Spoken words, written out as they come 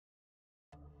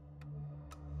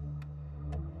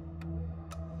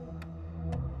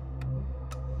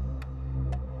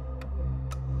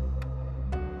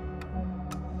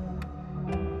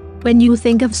When you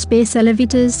think of space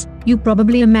elevators, you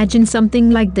probably imagine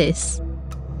something like this.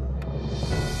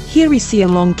 Here we see a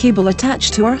long cable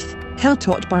attached to Earth, held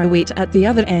taut by a weight at the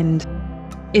other end.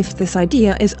 If this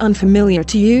idea is unfamiliar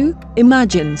to you,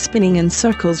 imagine spinning in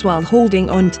circles while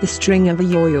holding onto the string of a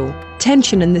yo-yo.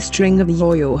 Tension in the string of the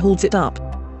yo-yo holds it up.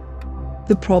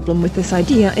 The problem with this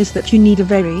idea is that you need a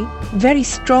very, very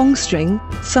strong string,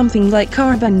 something like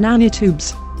carbon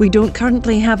nanotubes. We don't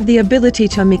currently have the ability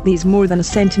to make these more than a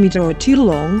centimeter or two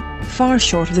long, far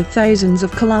short of the thousands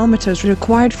of kilometers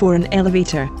required for an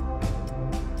elevator.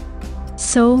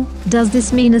 So, does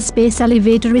this mean a space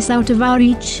elevator is out of our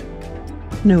reach?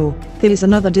 No, there is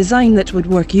another design that would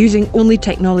work using only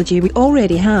technology we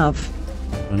already have.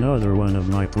 Another one of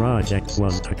my projects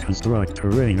was to construct a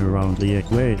ring around the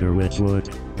equator which would,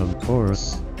 of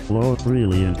course, float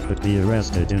freely and could be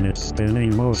arrested in its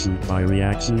spinning motion by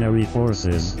reactionary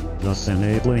forces, thus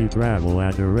enabling travel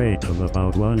at a rate of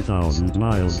about 1,000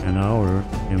 miles an hour,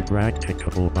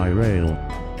 impracticable by rail.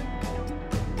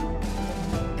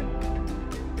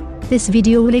 This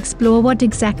video will explore what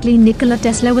exactly Nikola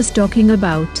Tesla was talking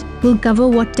about. We'll cover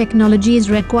what technology is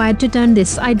required to turn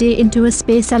this idea into a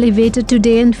space elevator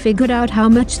today and figure out how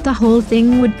much the whole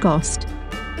thing would cost.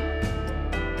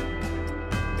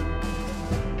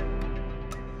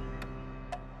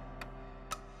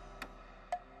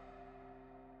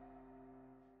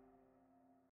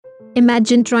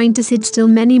 Imagine trying to sit still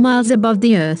many miles above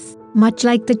the Earth, much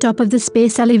like the top of the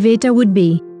space elevator would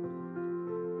be.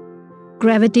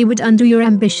 Gravity would undo your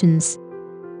ambitions.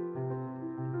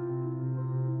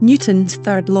 Newton's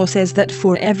third law says that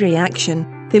for every action,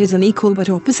 there is an equal but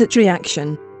opposite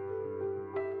reaction.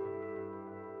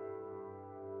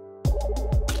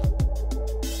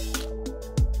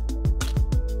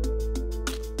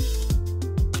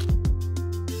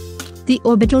 The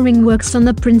orbital ring works on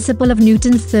the principle of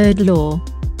Newton's third law.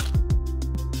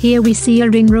 Here we see a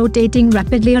ring rotating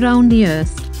rapidly around the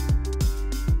Earth.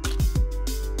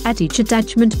 At each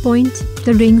attachment point,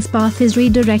 the ring's path is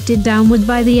redirected downward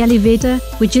by the elevator,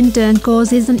 which in turn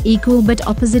causes an equal but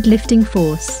opposite lifting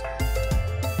force.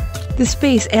 The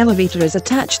space elevator is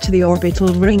attached to the orbital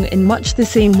ring in much the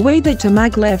same way that a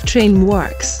maglev train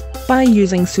works. By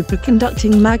using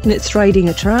superconducting magnets riding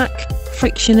a track,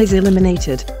 friction is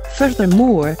eliminated.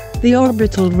 Furthermore, the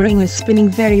orbital ring is spinning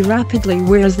very rapidly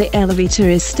whereas the elevator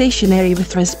is stationary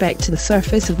with respect to the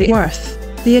surface of the Earth.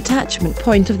 The attachment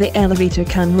point of the elevator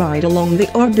can ride along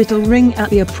the orbital ring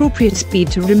at the appropriate speed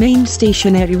to remain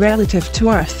stationary relative to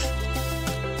Earth.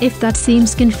 If that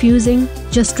seems confusing,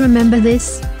 just remember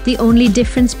this: the only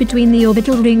difference between the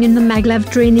orbital ring and the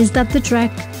maglev train is that the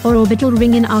track, or orbital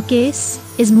ring in our case,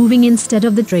 is moving instead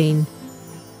of the train.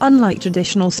 Unlike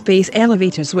traditional space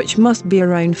elevators which must be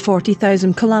around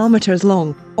 40,000 kilometers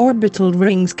long, orbital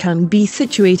rings can be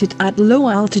situated at low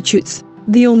altitudes.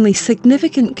 The only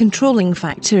significant controlling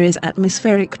factor is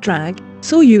atmospheric drag,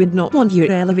 so you would not want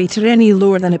your elevator any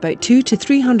lower than about 200 to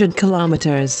 300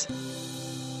 kilometers.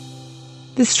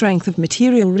 The strength of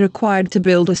material required to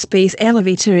build a space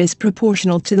elevator is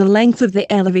proportional to the length of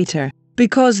the elevator.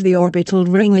 Because the orbital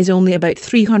ring is only about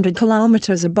 300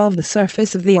 kilometers above the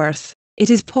surface of the Earth,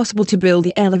 it is possible to build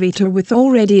the elevator with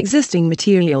already existing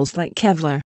materials like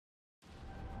Kevlar.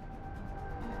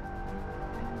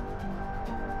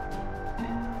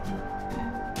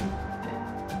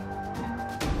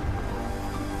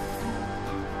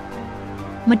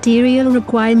 Material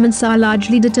requirements are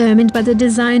largely determined by the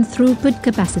design throughput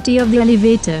capacity of the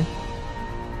elevator.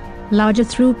 Larger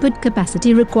throughput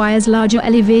capacity requires larger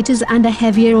elevators and a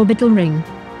heavier orbital ring.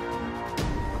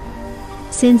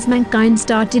 Since mankind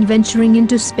started venturing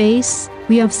into space,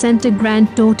 we have sent a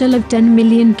grand total of 10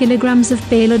 million kilograms of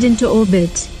payload into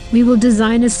orbit. We will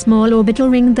design a small orbital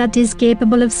ring that is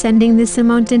capable of sending this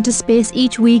amount into space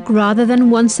each week rather than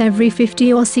once every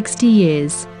 50 or 60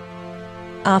 years.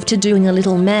 After doing a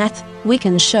little math, we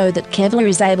can show that Kevlar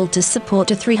is able to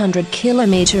support a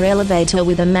 300-kilometer elevator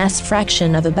with a mass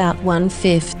fraction of about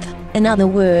 1/5. In other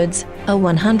words, a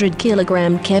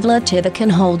 100-kilogram Kevlar tether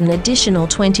can hold an additional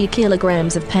 20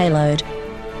 kilograms of payload.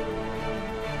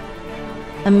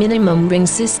 A minimum ring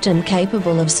system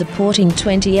capable of supporting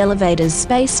 20 elevators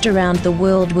spaced around the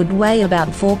world would weigh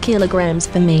about 4 kilograms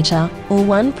per meter, or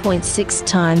 1.6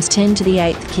 times 10 to the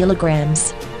 8th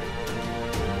kilograms.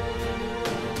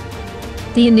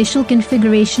 The initial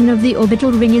configuration of the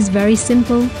orbital ring is very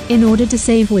simple. In order to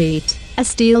save weight, a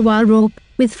steel wire rope,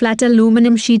 with flat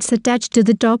aluminum sheets attached to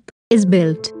the top, is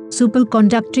built.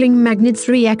 Superconducting magnets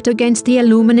react against the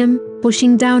aluminum,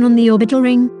 pushing down on the orbital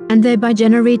ring, and thereby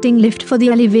generating lift for the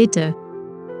elevator.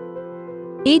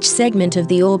 Each segment of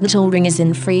the orbital ring is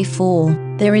in free fall.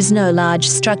 There is no large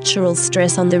structural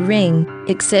stress on the ring,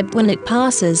 except when it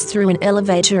passes through an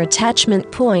elevator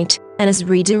attachment point and is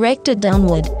redirected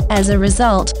downward. As a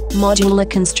result, modular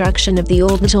construction of the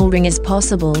orbital ring is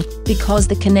possible, because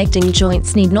the connecting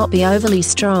joints need not be overly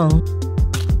strong.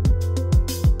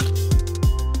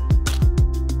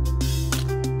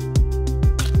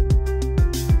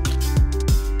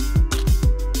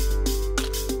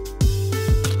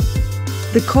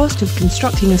 The cost of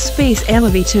constructing a space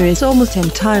elevator is almost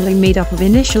entirely made up of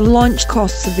initial launch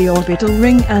costs of the orbital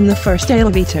ring and the first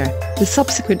elevator. The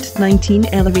subsequent 19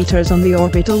 elevators on the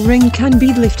orbital ring can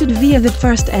be lifted via the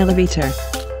first elevator.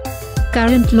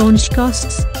 Current launch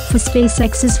costs for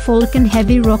SpaceX's Falcon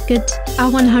Heavy rocket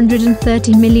are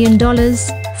 $130 million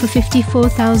for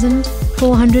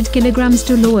 54,400 kilograms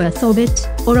to low Earth orbit,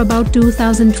 or about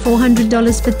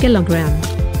 $2,400 per kilogram.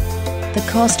 The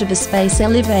cost of a space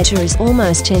elevator is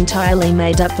almost entirely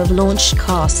made up of launch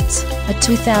costs. At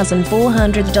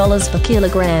 $2,400 per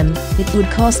kilogram, it would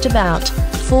cost about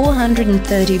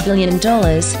 $430 billion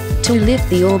to lift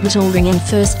the orbital ring and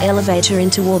first elevator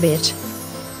into orbit.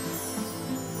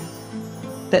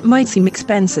 That might seem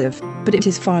expensive, but it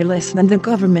is far less than the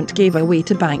government gave away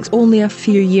to banks only a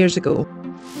few years ago.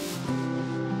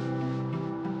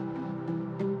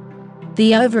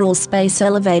 The overall space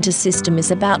elevator system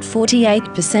is about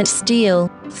 48% steel,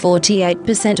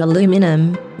 48%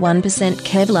 aluminum, 1%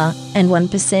 Kevlar, and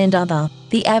 1% other.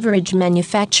 The average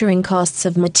manufacturing costs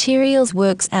of materials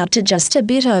works out to just a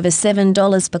bit over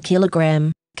 $7 per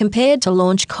kilogram. Compared to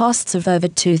launch costs of over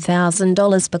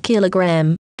 $2,000 per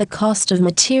kilogram, the cost of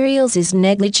materials is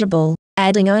negligible,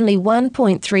 adding only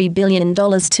 $1.3 billion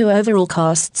to overall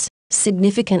costs,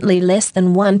 significantly less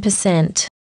than 1%.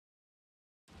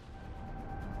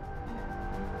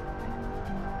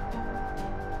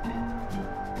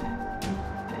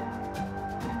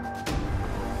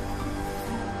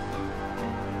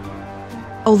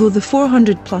 Although the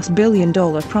 $400+ billion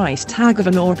price tag of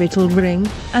an orbital ring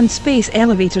and space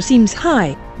elevator seems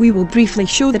high, we will briefly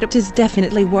show that it is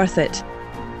definitely worth it.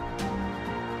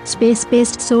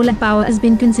 Space-based solar power has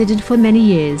been considered for many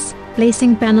years.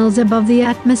 Placing panels above the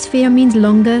atmosphere means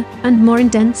longer and more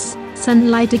intense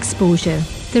sunlight exposure.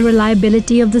 The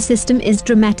reliability of the system is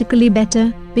dramatically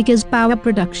better, because power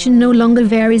production no longer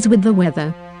varies with the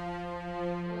weather.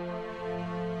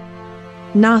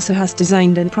 NASA has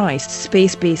designed and priced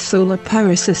space-based solar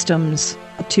power systems.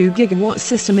 A 2-gigawatt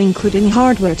system including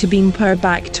hardware to beam power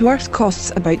back to Earth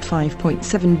costs about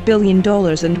 $5.7 billion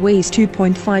and weighs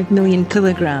 2.5 million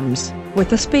kilograms.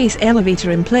 With a space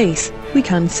elevator in place, we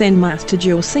can send mass to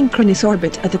geosynchronous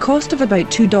orbit at the cost of about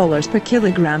 $2 per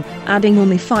kilogram, adding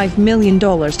only $5 million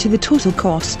to the total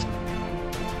cost.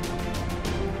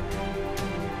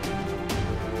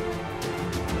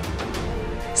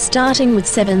 Starting with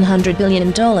 $700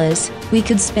 billion, we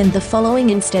could spend the following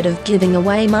instead of giving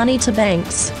away money to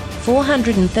banks: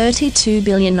 $432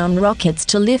 billion on rockets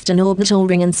to lift an orbital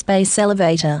ring and space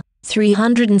elevator,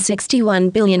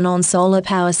 $361 billion on solar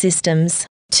power systems,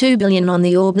 $2 billion on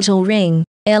the orbital ring,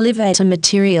 elevator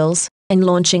materials, and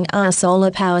launching our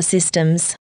solar power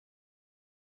systems.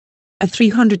 A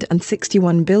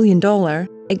 $361 billion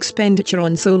expenditure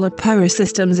on solar power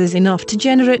systems is enough to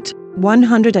generate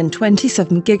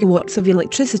 127 gigawatts of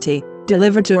electricity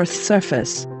delivered to Earth's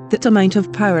surface. That amount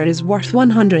of power is worth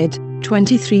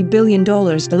 $123 billion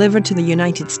delivered to the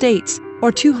United States,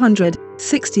 or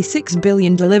 $266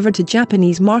 billion delivered to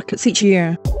Japanese markets each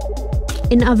year.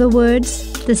 In other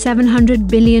words, the $700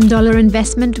 billion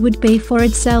investment would pay for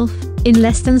itself in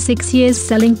less than 6 years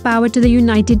selling power to the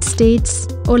United States,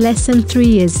 or less than 3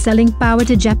 years selling power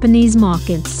to Japanese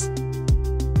markets.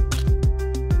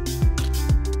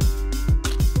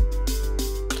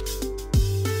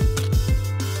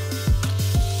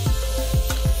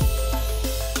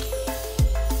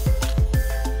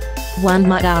 One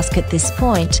might ask at this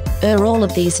point, are all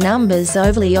of these numbers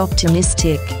overly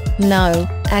optimistic? No,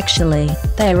 actually,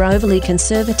 they are overly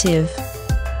conservative.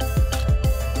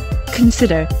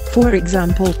 Consider, for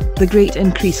example, the great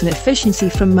increase in efficiency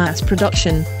from mass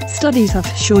production. Studies have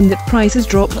shown that prices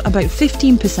drop about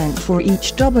 15% for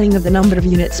each doubling of the number of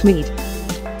units made.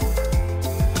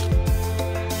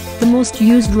 The most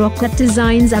used rocket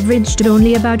designs averaged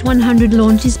only about 100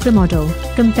 launches per model,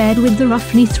 compared with the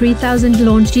roughly 3,000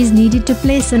 launches needed to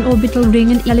place an orbital ring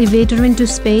and elevator into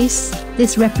space.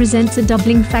 This represents a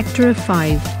doubling factor of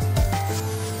 5.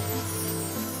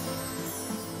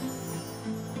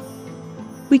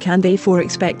 We can therefore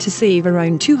expect to save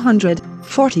around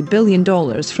 $240 billion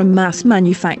from mass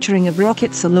manufacturing of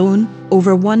rockets alone,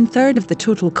 over 1/3 of the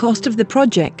total cost of the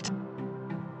project.